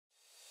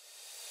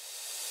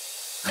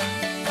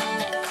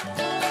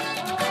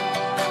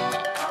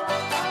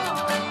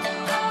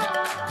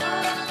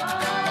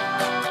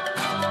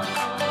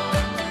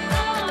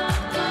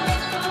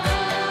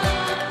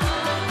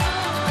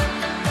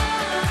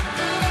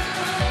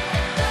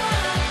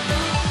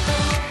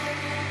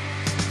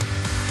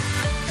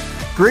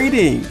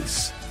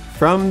Greetings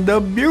from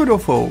the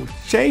beautiful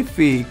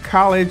Chaffee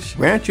College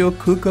Rancho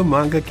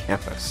Cucamonga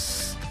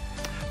campus.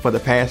 For the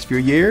past few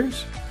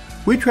years,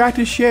 we try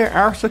to share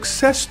our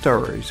success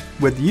stories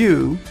with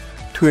you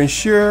to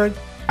ensure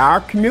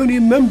our community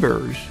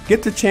members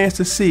get the chance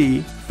to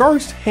see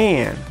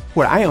firsthand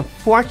what I am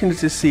fortunate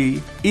to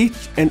see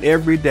each and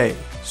every day,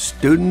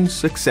 student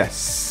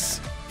success.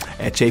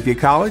 At Chaffee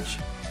College,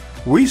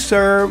 we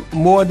serve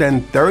more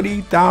than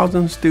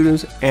 30,000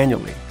 students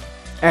annually.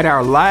 At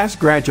our last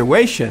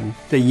graduation,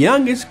 the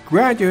youngest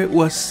graduate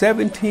was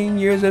 17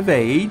 years of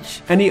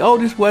age and the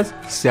oldest was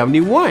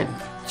 71.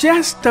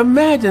 Just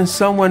imagine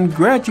someone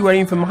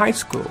graduating from high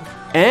school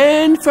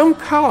and from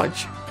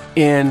college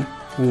in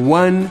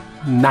one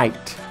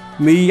night.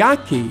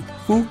 Miyaki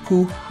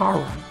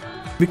Fukuhara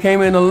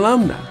became an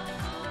alumna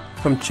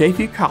from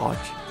Chaffee College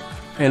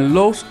and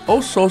Los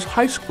Osos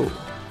High School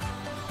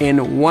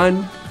in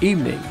one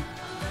evening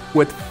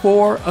with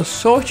 4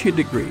 associate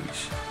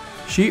degrees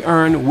she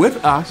earned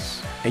with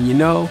us, and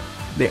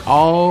they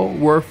all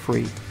were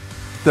free.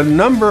 The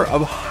number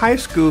of high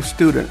school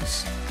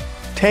students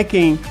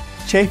taking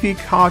Chaffee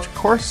College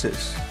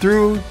courses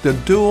through the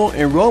dual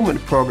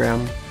enrollment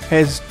program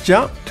has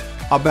jumped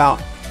about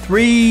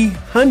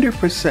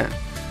 300%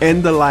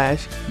 in the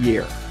last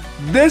year.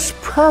 This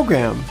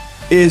program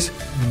is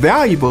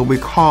valuable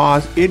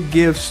because it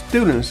gives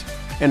students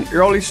an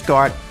early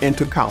start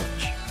into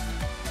college.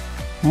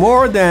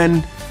 More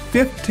than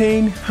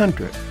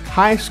 1,500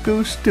 high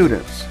school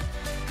students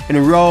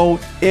enrolled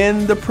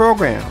in the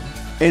program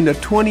in the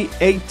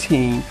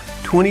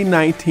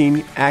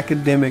 2018-2019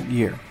 academic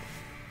year.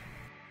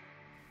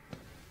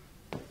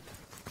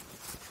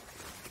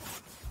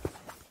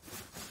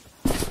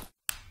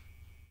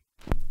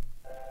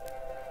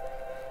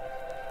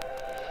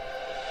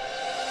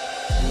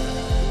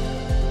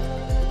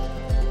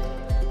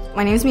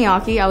 My name is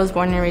Miyaki. I was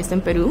born and raised in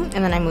Peru,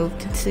 and then I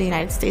moved to the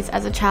United States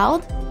as a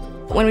child.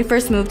 When we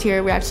first moved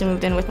here, we actually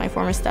moved in with my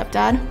former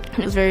stepdad.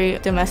 It was very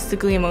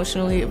domestically,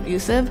 emotionally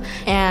abusive,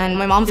 and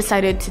my mom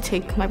decided to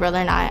take my brother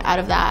and I out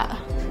of that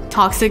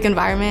toxic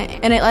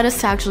environment, and it led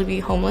us to actually be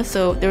homeless.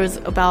 So there was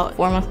about a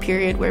 4-month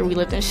period where we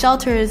lived in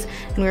shelters,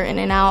 and we were in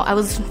and out. I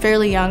was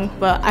fairly young,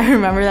 but I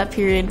remember that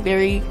period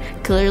very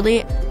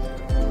clearly.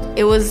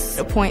 It was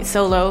a point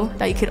so low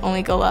that you could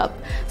only go up.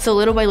 So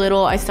little by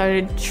little, I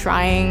started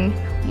trying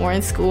more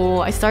in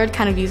school. I started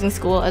kind of using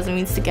school as a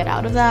means to get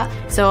out of that.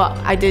 So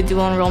I did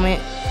dual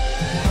enrollment.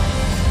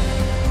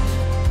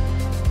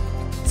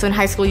 So in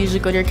high school, you usually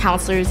go to your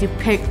counselors, you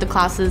pick the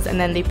classes, and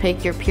then they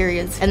pick your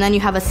periods. And then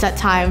you have a set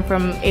time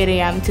from 8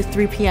 a.m. to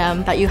 3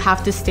 p.m. that you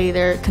have to stay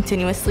there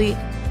continuously.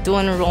 Dual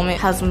enrollment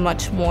has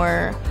much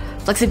more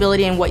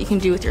flexibility in what you can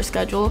do with your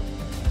schedule.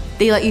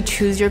 They let you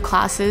choose your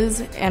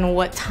classes and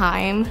what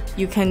time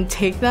you can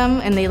take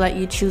them, and they let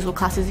you choose what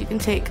classes you can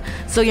take.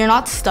 So you're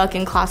not stuck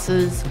in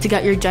classes to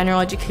get your general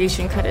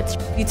education credits.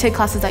 You take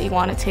classes that you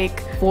want to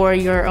take for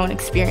your own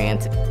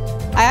experience.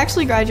 I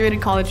actually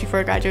graduated college before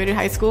I graduated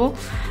high school.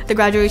 The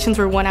graduations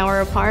were 1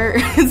 hour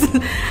apart,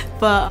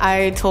 but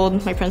I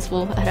told my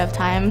principal ahead of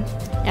time,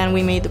 and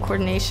we made the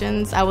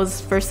coordinations. I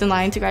was first in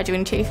line to graduate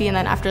in Chaffee, and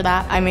then after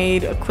that, I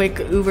made a quick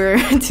Uber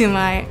to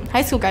my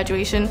high school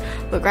graduation.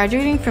 But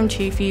graduating from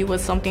Chaffee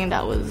was something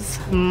that was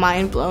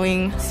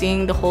mind-blowing.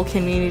 Seeing the whole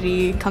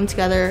community come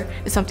together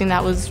is something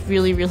that was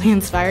really, really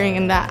inspiring,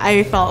 and that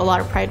I felt a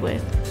lot of pride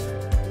with.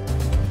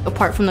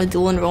 Apart from the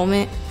dual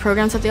enrollment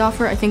programs that they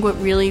offer, I think what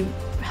really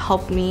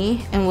helped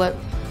me and what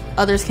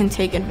others can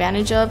take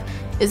advantage of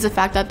is the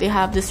fact that they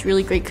have this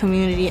really great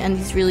community and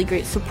these really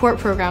great support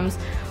programs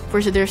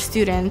for their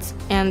students,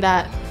 and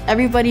that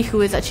everybody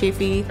who is at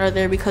Chaffee are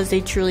there because they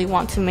truly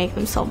want to make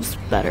themselves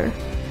better.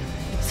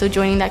 So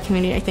joining that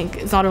community, I think,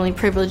 is not only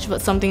privilege,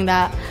 but something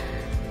that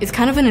is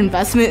kind of an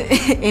investment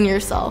in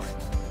yourself.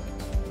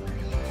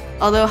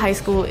 Although high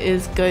school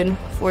is good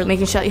for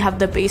making sure that you have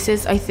the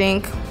basis, I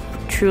think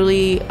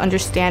truly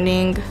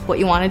understanding what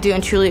you want to do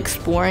and truly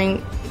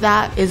exploring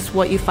that is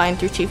what you find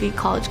through Chaffee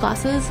College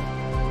classes.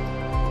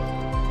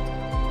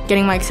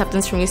 Getting my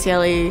acceptance from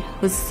UCLA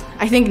was,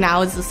 I think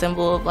now is the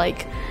symbol of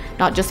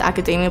not just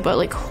academia, but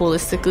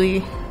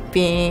holistically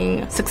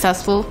being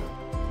successful.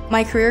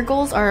 My career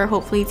goals are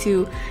hopefully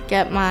to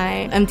get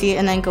my MD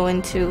and then go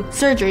into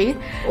surgery.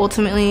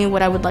 Ultimately,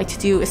 what I would like to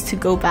do is to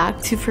go back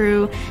to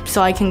Peru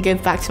so I can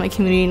give back to my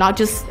community, not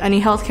just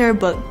any healthcare,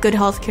 but good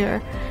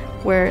healthcare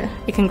where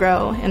it can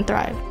grow and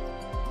thrive.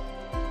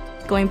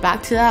 Going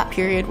back to that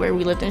period where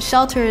we lived in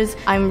shelters,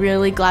 I'm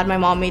really glad my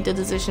mom made the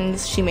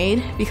decisions she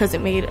made because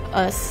it made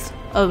us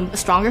a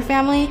stronger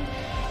family.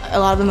 A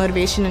lot of the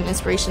motivation and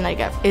inspiration that I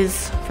get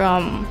is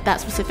from that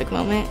specific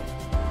moment.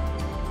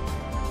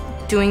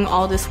 Doing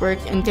all this work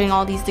and getting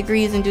all these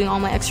degrees and doing all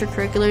my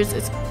extracurriculars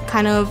is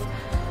kind of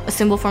a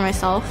symbol for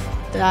myself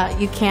that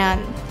you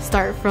can't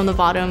start from the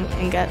bottom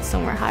and get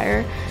somewhere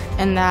higher,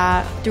 and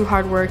that through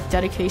hard work,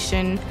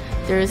 dedication,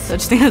 there is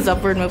such thing as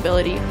upward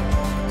mobility.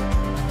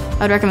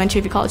 I would recommend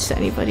Chaffee College to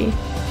anybody.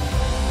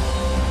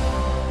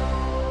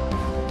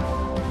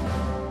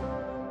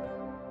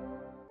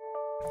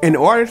 In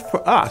order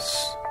for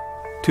us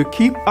to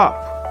keep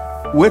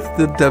up with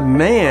the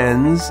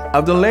demands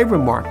of the labor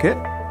market,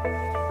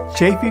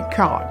 Chaffey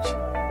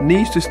College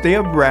needs to stay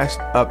abreast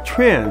of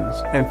trends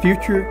and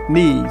future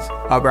needs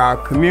of our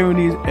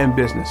communities and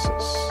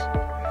businesses.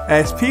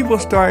 As people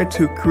started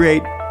to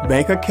create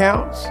bank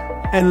accounts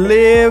and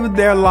live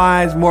their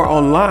lives more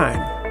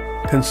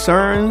online,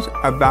 concerns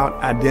about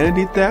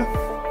identity theft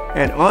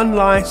and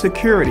online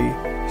security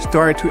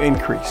started to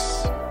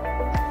increase.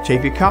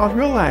 Chaffey College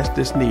realized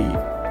this need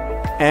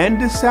and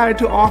decided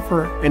to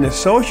offer an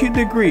associate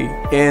degree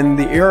in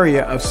the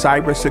area of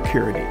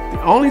cybersecurity,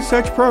 the only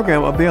such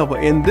program available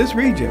in this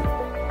region.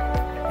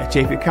 At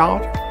Chaffey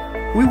College,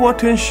 we want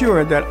to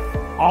ensure that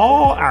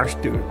all our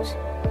students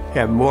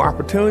have more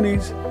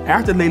opportunities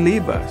after they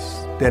leave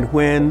us than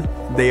when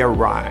they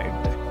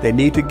arrived. They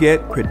need to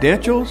get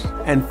credentials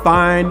and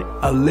find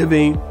a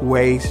living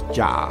wage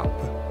job.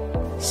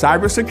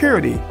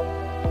 Cybersecurity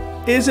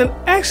is an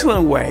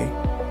excellent way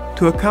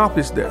to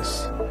accomplish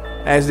this,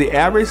 as the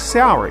average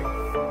salary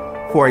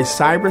for a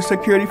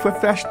cybersecurity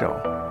professional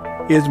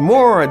is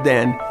more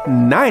than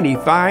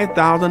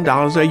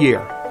 $95,000 a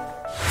year.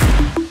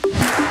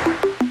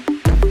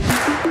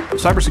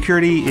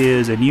 Cybersecurity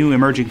is a new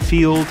emerging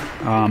field,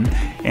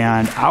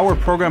 and our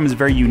program is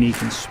very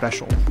unique and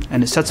special,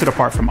 and it sets it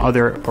apart from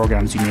other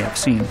programs you may have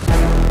seen.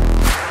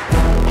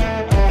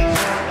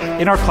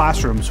 In our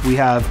classrooms, we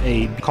have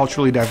a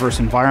culturally diverse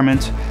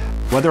environment.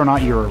 Whether or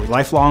not you're a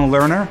lifelong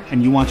learner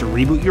and you want to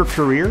reboot your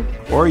career,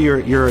 or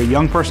you're a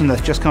young person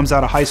that just comes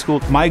out of high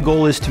school, my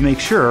goal is to make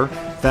sure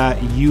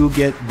that you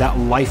get that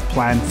life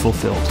plan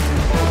fulfilled.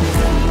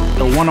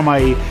 So one of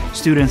my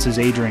students is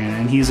Adrian,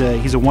 and he's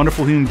a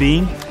wonderful human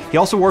being. He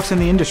also works in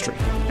the industry,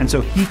 and so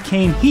he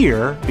came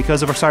here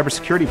because of our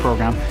cybersecurity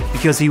program,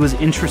 because he was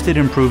interested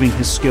in improving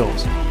his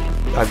skills.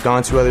 I've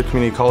gone to other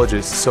community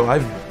colleges, so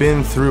I've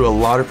been through a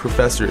lot of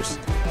professors.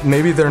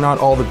 Maybe they're not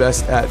all the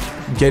best at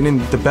getting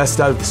the best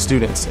out of the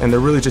students, and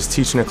they're really just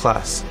teaching a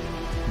class.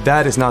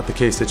 That is not the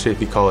case at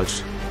Chaffey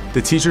College.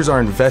 The teachers are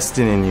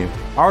invested in you.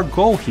 Our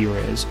goal here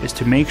is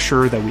to make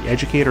sure that we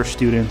educate our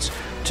students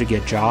to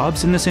get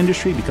jobs in this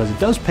industry, because it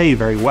does pay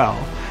very well,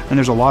 and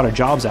there's a lot of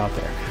jobs out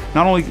there.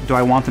 Not only do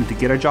I want them to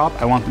get a job,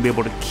 I want them to be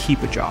able to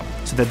keep a job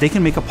so that they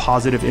can make a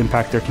positive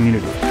impact in their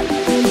community.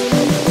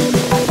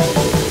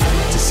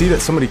 To see that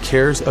somebody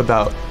cares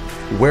about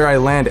where I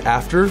land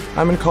after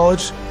I'm in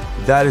college,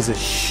 that is a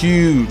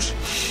huge,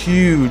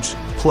 huge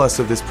plus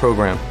of this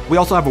program. We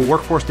also have a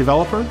workforce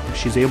developer.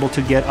 She's able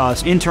to get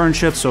us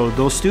internships, so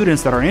those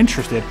students that are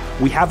interested,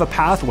 we have a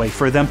pathway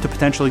for them to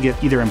potentially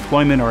get either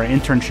employment or an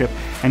internship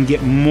and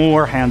get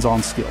more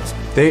hands-on skills.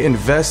 They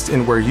invest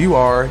in where you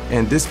are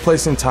and this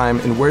place and time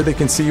and where they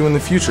can see you in the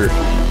future.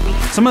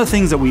 Some of the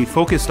things that we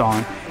focused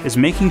on is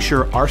making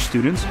sure our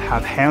students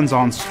have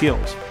hands-on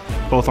skills,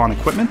 both on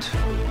equipment,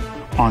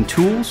 on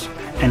tools,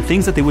 and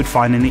things that they would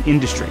find in the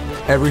industry.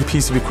 Every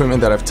piece of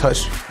equipment that I've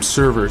touched,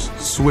 servers,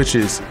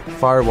 switches,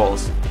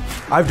 firewalls,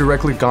 I've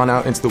directly gone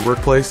out into the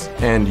workplace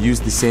and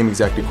used the same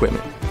exact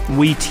equipment.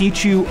 We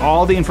teach you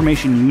all the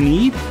information you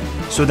need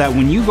so that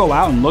when you go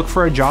out and look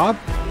for a job,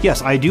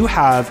 yes, I do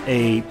have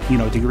a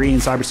degree in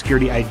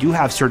cybersecurity, I do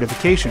have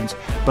certifications,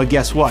 but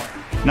guess what?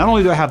 Not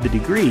only do I have the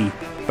degree,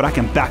 but I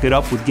can back it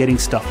up with getting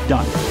stuff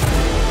done.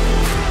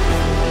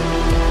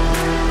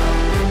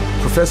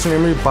 Professor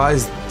Emery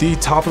buys the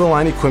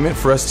top-of-the-line equipment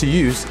for us to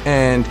use,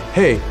 and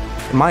hey,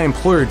 my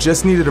employer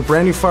just needed a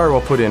brand new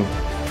firewall put in.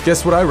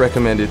 Guess what I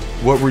recommended?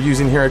 What we're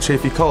using here at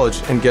Chaffey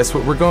College, and guess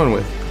what we're going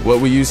with? What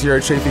we use here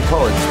at Chaffey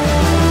College.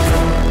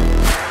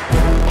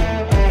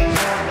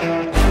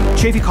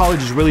 Chaffey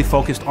College is really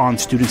focused on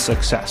student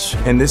success.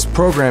 And this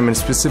program, and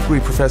specifically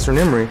Professor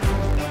Emery,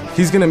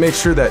 he's going to make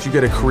sure that you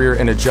get a career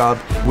and a job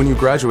when you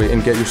graduate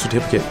and get your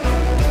certificate.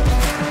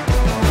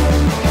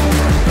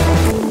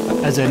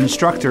 As an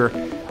instructor,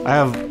 I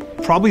have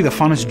probably the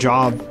funnest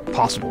job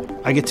possible.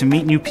 I get to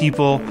meet new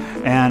people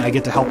and I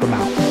get to help them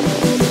out.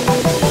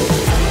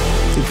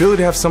 The ability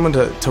to have someone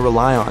to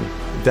rely on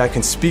that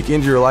can speak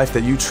into your life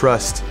that you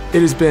trust,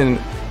 it has been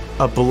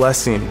a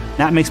blessing.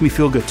 That makes me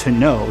feel good to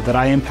know that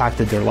I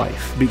impacted their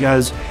life,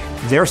 because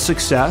their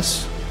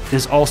success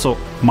is also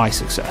my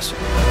success.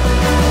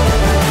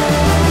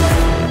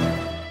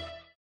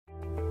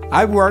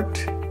 I've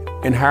worked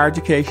in higher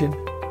education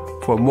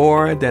for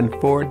more than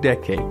 4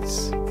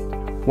 decades.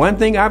 One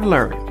thing I've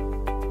learned,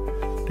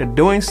 that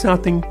doing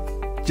something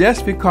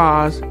just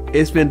because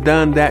it's been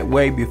done that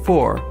way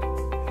before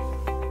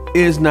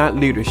is not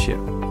leadership.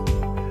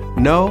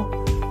 No,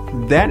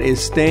 that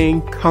is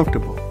staying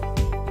comfortable.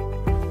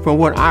 From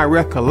what I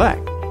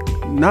recollect,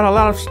 not a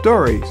lot of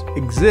stories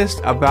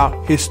exist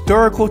about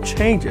historical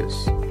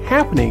changes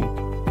happening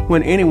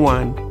when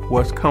anyone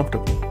was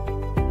comfortable.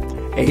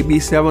 AB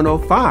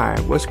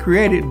 705 was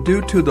created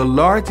due to the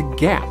large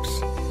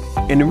gaps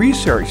in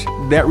research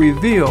that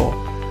reveal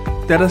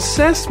that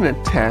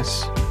assessment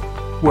tests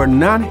were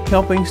not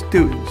helping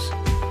students,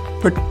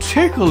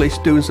 particularly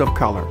students of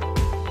color.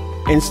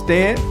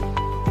 Instead,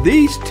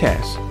 these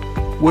tests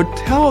would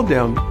tell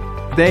them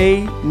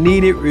they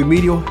needed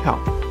remedial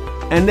help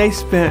and they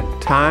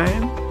spent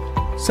time,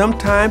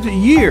 sometimes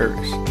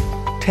years,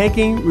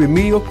 taking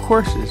remedial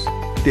courses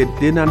that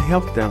did not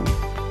help them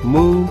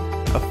move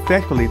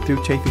effectively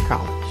through Chaffey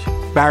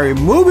College. By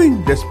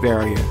removing this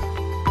barrier,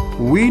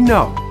 we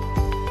know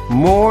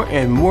more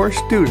and more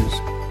students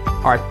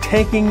are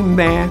taking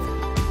math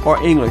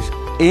or English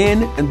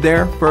in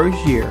their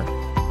first year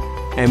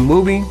and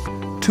moving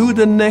to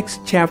the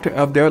next chapter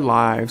of their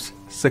lives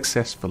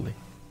successfully.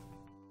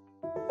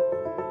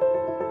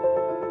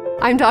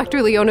 I'm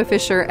Dr. Leona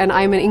Fisher, and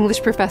I'm an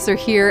English professor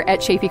here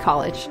at Chaffey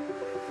College.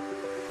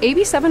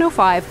 AB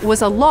 705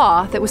 was a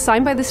law that was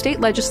signed by the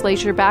state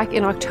legislature back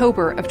in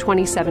October of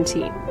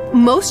 2017.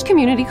 Most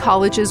community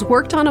colleges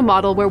worked on a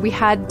model where we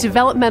had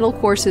developmental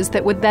courses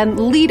that would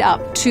then lead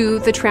up to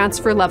the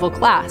transfer level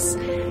class.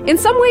 In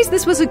some ways,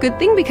 this was a good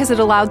thing because it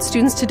allowed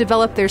students to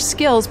develop their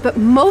skills, but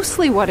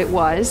mostly what it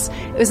was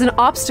an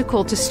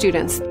obstacle to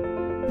students.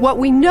 What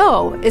we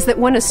know is that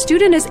when a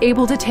student is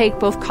able to take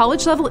both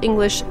college-level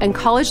English and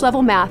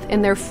college-level math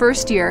in their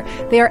first year,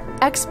 they are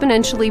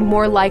exponentially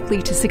more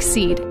likely to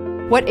succeed.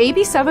 What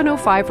AB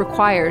 705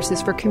 requires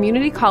is for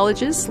community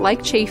colleges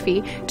like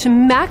Chaffey to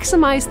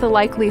maximize the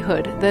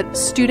likelihood that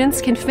students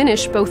can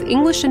finish both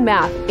English and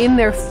math in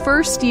their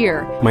first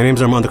year. My name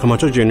is Armando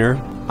Camacho Jr.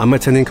 I'm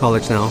attending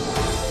college now.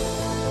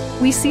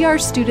 We see our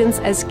students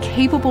as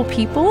capable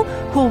people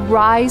who will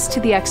rise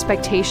to the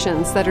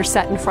expectations that are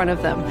set in front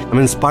of them. I'm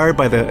inspired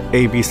by the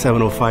AB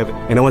 705,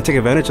 and I want to take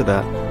advantage of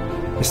that.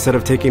 Instead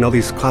of taking all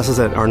these classes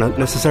that are not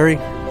necessary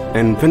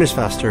and finish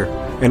faster.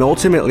 And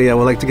ultimately, I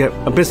would like to get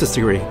a business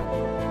degree.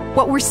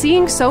 What we're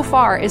seeing so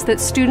far is that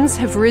students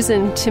have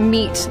risen to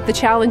meet the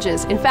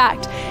challenges. In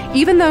fact,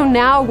 even though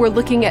now we're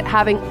looking at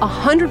having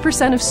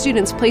 100% of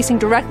students placing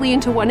directly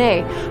into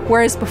 1A,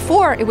 whereas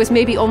before it was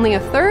maybe only a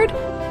third,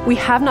 we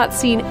have not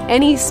seen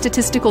any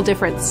statistical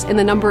difference in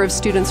the number of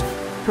students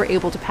who are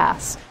able to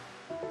pass.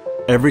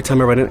 Every time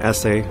I write an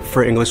essay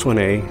for English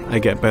 1A, I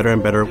get better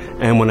and better.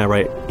 And when I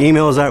write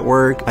emails at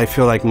work, I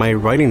feel like my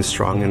writing's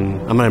strong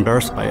and I'm not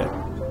embarrassed by it.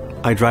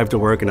 I drive to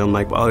work and I'm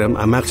like, well,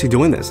 I'm actually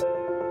doing this.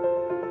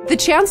 The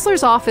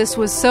Chancellor's Office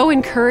was so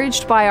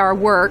encouraged by our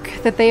work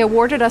that they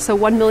awarded us a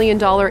 $1 million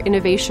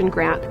innovation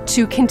grant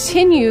to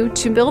continue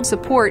to build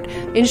support,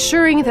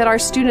 ensuring that our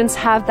students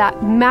have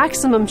that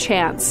maximum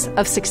chance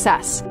of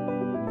success.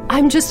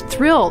 I'm just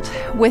thrilled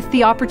with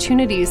the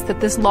opportunities that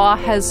this law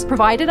has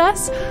provided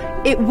us.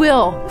 It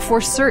will,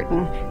 for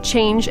certain,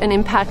 change and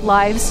impact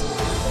lives.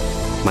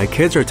 My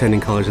kids are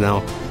attending college now,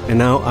 and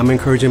now I'm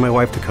encouraging my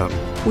wife to come.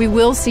 We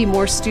will see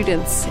more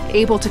students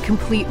able to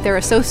complete their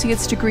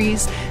associate's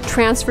degrees,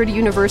 transfer to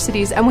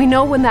universities, and we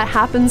know when that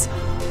happens,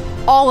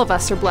 all of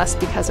us are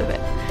blessed because of it.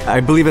 I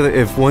believe that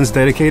if one's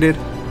dedicated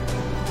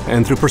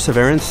and through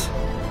perseverance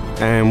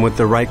and with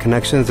the right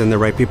connections and the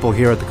right people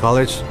here at the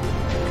college,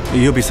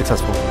 you'll be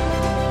successful.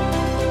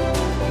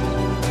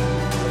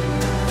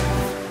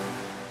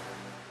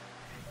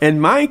 In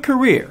my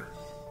career,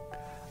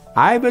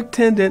 I've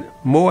attended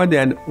more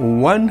than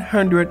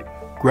 100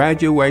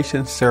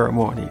 graduation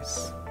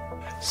ceremonies.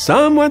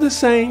 Some are the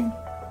same,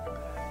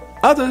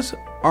 others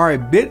are a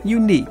bit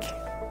unique.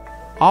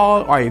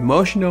 All are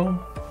emotional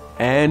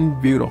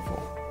and beautiful.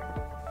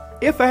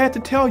 If I had to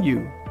tell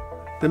you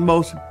the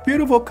most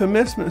beautiful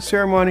commencement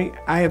ceremony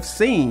I have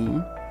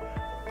seen,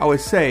 I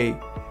would say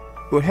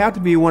it would have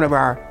to be one of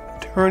our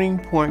Turning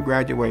Point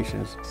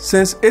graduations.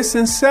 Since its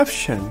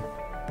inception,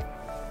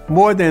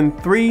 more than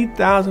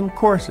 3,000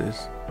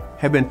 courses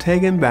have been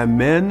taken by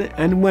men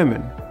and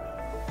women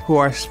who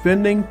are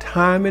spending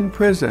time in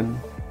prison,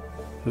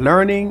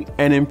 learning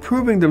and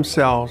improving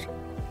themselves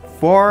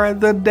for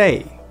the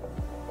day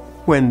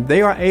when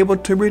they are able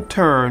to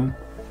return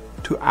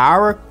to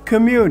our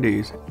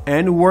communities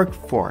and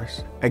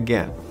workforce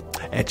again.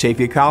 At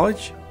Chaffey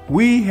College,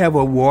 we have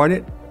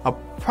awarded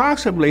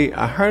approximately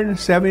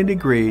 170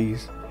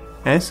 degrees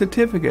and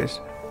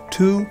certificates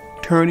to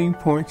Turning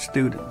Point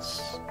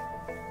students.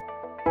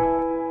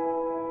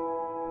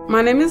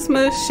 My name is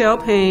Michelle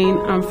Payne.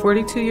 I'm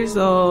 42 years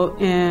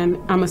old and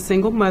I'm a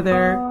single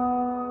mother.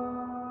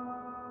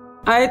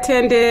 I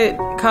attended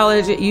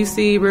college at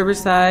UC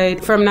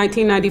Riverside from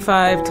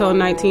 1995 till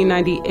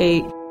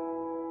 1998.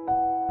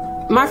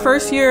 My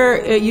first year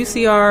at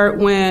UCR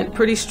went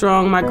pretty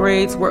strong. My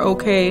grades were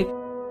okay.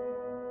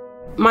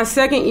 My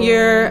second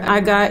year,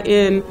 I got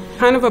in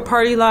kind of a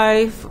party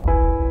life.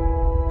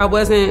 I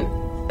wasn't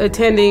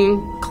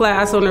attending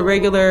class on a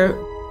regular.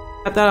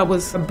 I thought I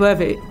was above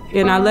it,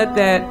 and I let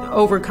that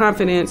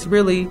overconfidence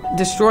really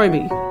destroy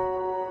me.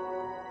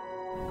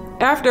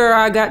 After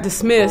I got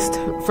dismissed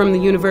from the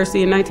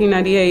university in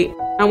 1998,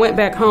 I went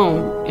back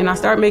home, and I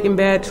started making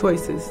bad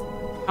choices.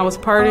 I was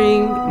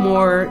partying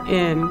more,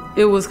 and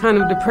it was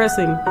kind of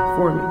depressing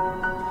for me.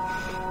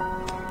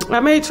 I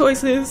made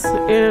choices,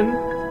 and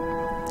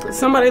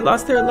somebody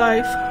lost their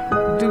life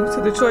due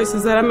to the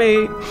choices that I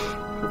made.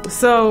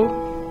 So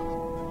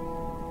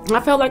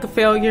I felt like a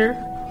failure.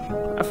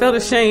 I felt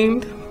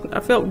ashamed. I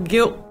felt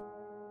guilt.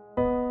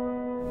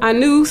 I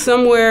knew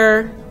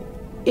somewhere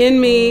in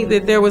me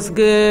that there was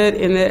good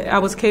and that I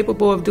was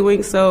capable of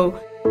doing so.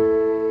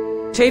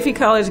 Chaffey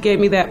College gave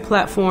me that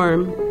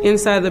platform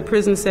inside the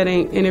prison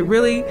setting, and it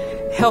really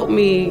helped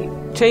me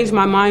change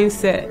my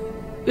mindset.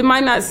 It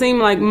might not seem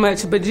like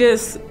much, but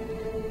just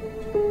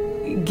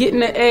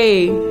getting an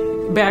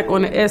A back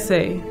on the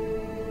essay.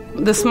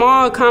 The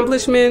small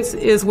accomplishments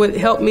is what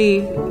helped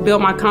me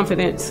build my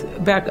confidence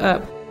back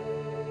up.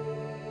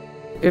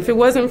 If it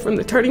wasn't from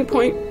the Turning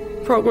Point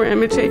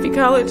program at Chaffey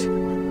College,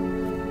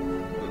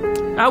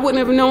 I wouldn't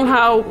have known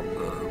how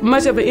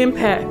much of an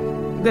impact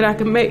that I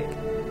could make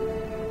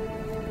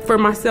for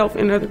myself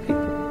and other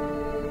people.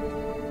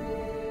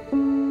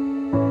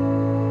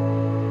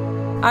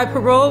 I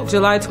paroled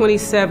July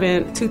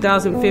 27,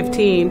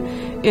 2015,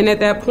 and at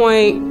that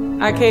point,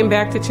 I came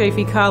back to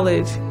Chaffey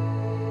College.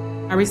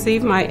 I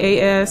received my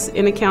AS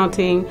in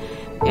accounting,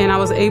 and I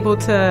was able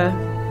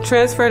to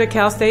transfer to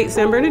Cal State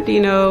San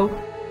Bernardino.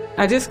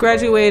 I just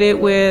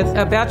graduated with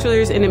a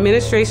bachelor's in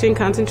administration,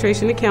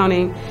 concentration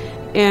accounting,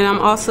 and I'm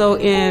also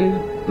in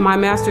my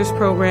master's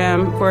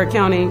program for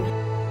accounting.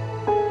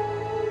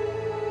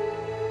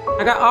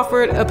 I got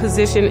offered a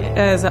position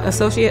as an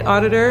associate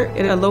auditor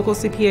at a local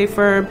CPA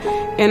firm,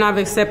 and I've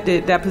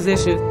accepted that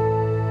position.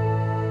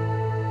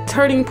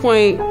 Turning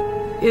Point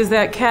is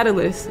that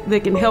catalyst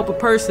that can help a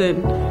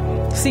person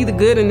see the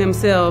good in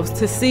themselves,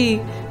 to see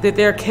that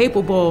they're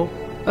capable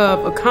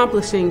of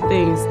accomplishing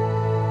things.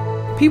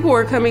 People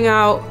are coming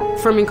out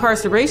from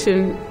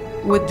incarceration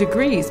with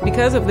degrees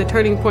because of the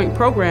Turning Point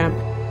program.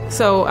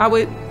 So I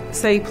would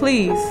say,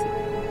 please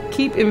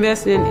keep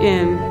investing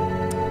in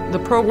the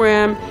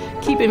program,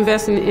 keep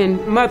investing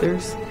in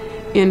mothers,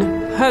 in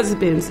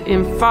husbands,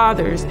 in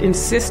fathers, in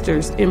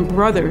sisters, in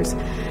brothers.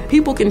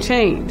 People can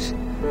change.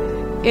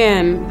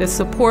 And the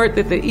support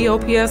that the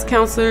EOPS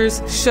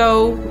counselors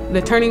show,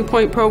 the Turning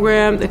Point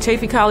program, the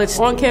Chaffey College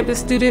on-campus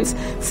students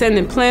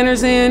sending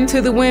planners in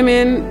to the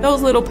women,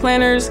 those little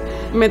planners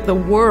meant the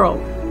world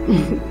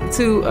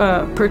to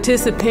a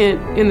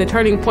participant in the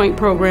Turning Point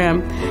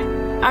program.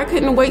 I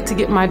couldn't wait to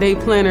get my day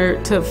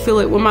planner to fill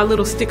it with my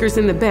little stickers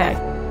in the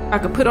back. I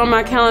could put on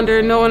my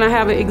calendar knowing I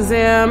have an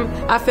exam.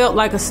 I felt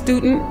like a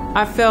student.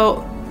 I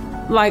felt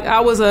like I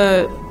was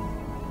a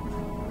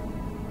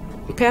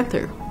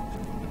Panther.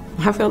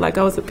 I felt like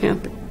I was a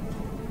Panther.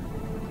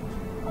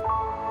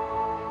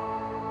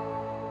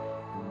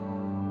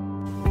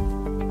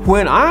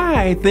 When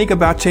I think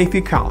about Chaffey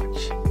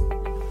College,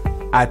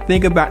 I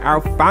think about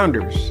our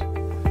founders,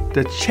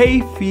 the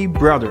Chaffey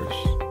brothers.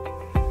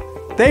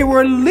 They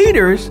were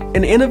leaders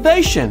in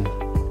innovation.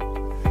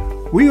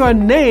 We are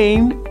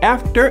named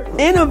after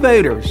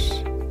innovators.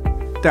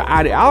 Their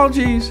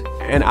ideologies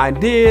and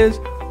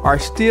ideas are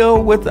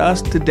still with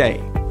us today.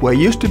 What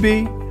used to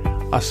be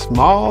a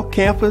small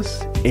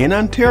campus in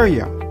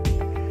Ontario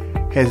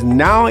has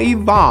now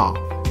evolved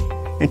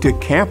into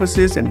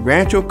campuses in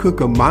Rancho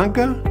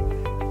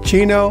Cucamonga,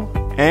 Chino,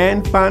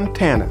 and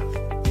Fontana.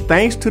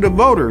 Thanks to the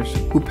voters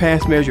who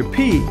passed Measure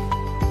P,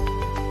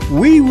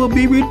 we will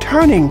be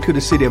returning to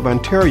the city of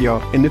Ontario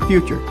in the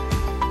future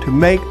to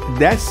make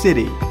that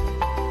city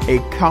a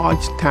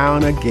college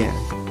town again.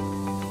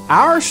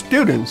 Our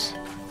students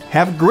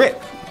have grit.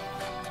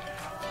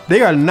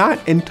 They are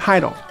not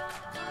entitled.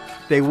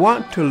 They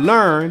want to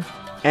learn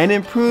and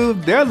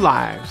improve their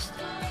lives,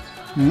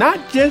 not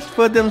just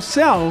for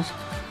themselves,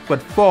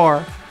 but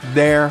for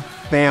their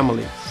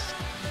families.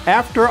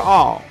 After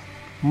all,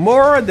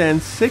 more than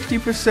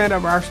 60%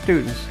 of our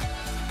students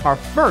are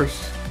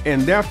first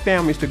in their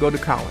families to go to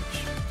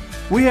college.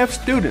 We have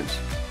students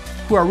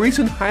who are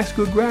recent high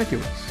school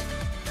graduates,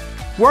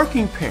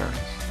 working parents,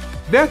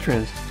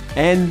 veterans,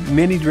 and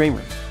many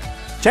dreamers.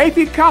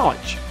 Chaffey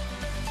College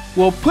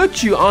will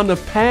put you on the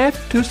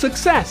path to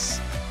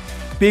success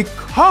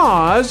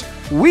because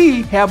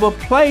we have a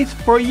place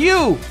for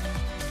you.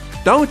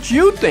 Don't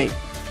you think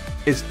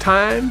it's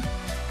time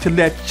to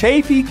let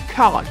Chaffey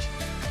College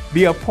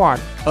be a part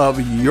of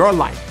your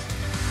life?